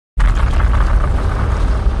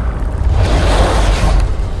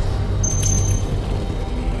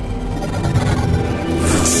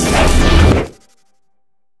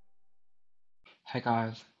Hey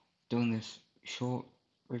guys, doing this short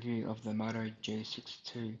review of the Moto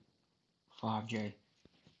G62 5G.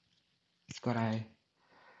 It's got a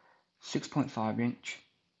 6.5 inch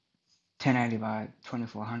 1080 by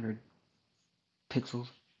 2400 pixels,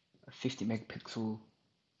 a 50 megapixel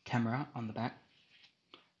camera on the back,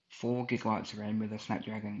 4 gigabytes of RAM with a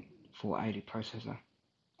Snapdragon 480 processor,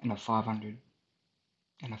 and a 500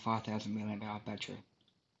 and a 5000 mAh battery.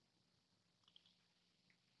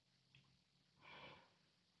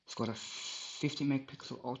 It's got a 50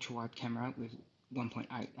 megapixel ultra wide camera with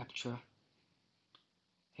 1.8 aperture,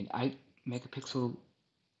 an 8 megapixel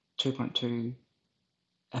 2.2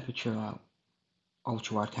 aperture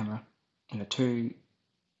ultra wide camera, and a 2.4.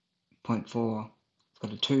 It's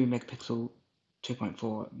got a 2 megapixel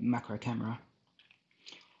 2.4 macro camera.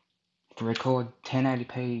 It can record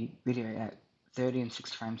 1080p video at 30 and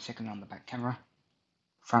 60 frames a second on the back camera.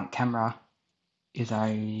 Front camera is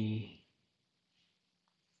a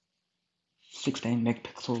 16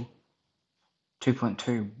 megapixel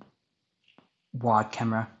 2.2 wide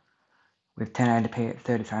camera with 1080p at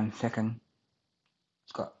 30 frames a second.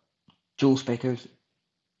 It's got dual speakers,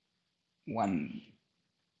 one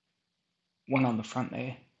on the front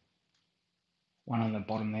there, one on the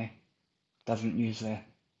bottom there. Doesn't use the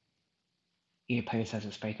earpiece as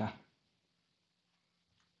a speaker.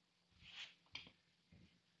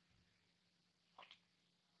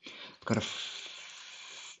 It's got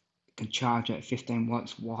can charge at 15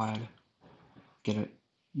 watts wide. Get it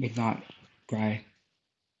midnight grey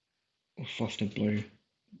or frosted blue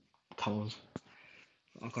colours.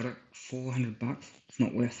 I got it $400. It's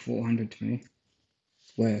not worth 400 to me.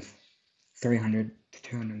 It's worth 300 to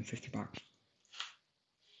 250 bucks.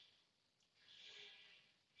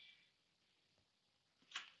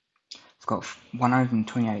 It's got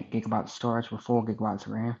 128 gigabytes storage with 4 gigabytes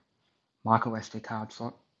of RAM, micro SD card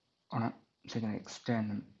slot on it, so you can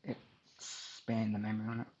expand the memory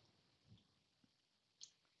on it.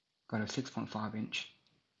 Got a 6.5 inch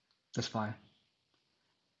display.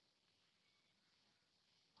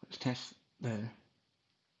 Let's test the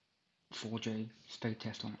 4G speed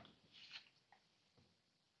test on it.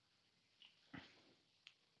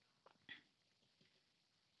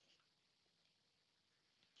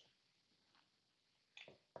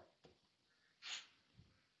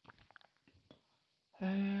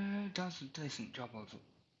 Does a decent job of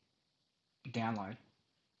download,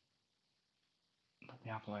 but the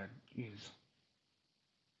upload is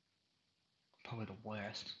probably the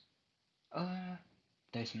worst.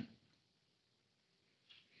 Decent.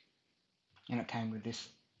 And it came with this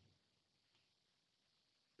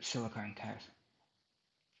silicone case,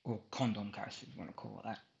 or condom case if you want to call it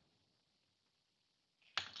that.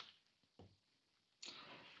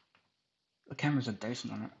 The cameras are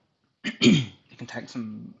decent on it. You can take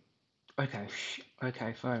some okay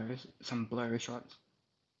photos, some blurry shots.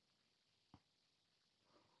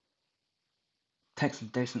 Take some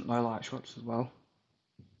decent low light shots as well.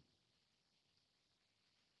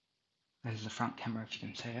 There's the front camera if you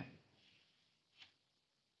can see it.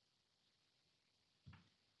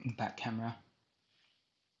 And back camera.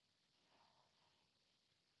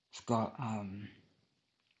 It's got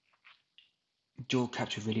dual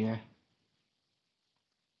capture video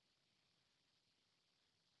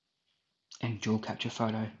and dual capture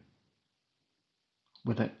photo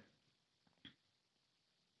with it.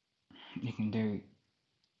 You can do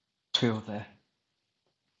 2 of the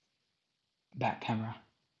back camera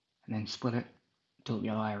and then split it, do it the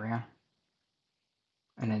other way around,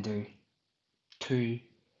 and then do 2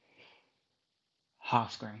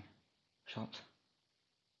 half screen shots,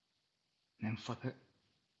 and then flip it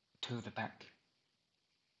to the back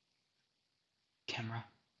camera,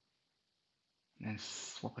 and then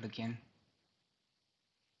swap it again,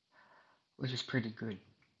 which is pretty good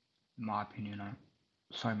in my opinion on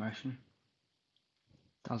slow motion.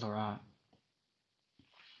 Does alright.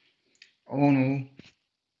 All in all,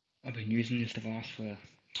 I've been using this device for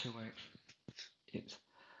 2 weeks. It's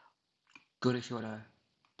good if you're at a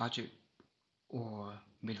budget or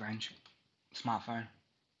mid-range smartphone.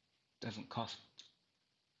 Doesn't cost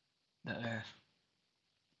the earth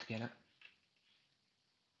to get it.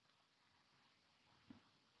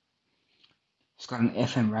 It's got an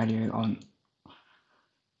FM radio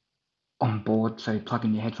on board, so you plug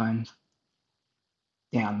in your headphones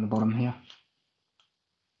down the bottom here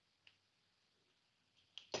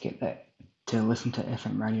to listen to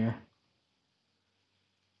FM radio.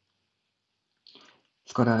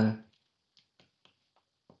 It's got I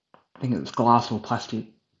think it's glass or plastic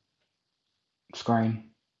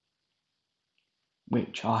screen,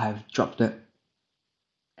 which I have dropped it,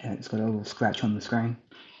 and it's got a little scratch on the screen.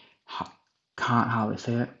 can't hardly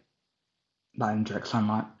see it, but in direct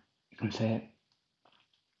sunlight you can see it.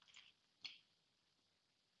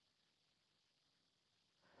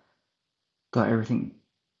 Got everything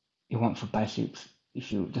you want for basics.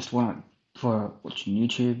 If you just want it for watching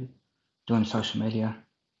YouTube, doing social media,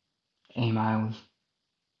 emails,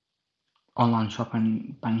 online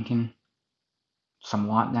shopping, banking, some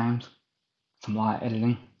light games, some light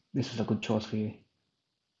editing, this is a good choice for you.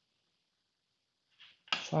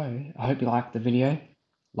 So, I hope you liked the video.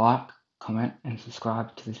 Like, comment and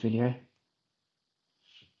subscribe to this video.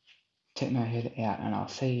 Techno Head out, and I'll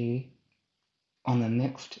see you on the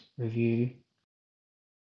next review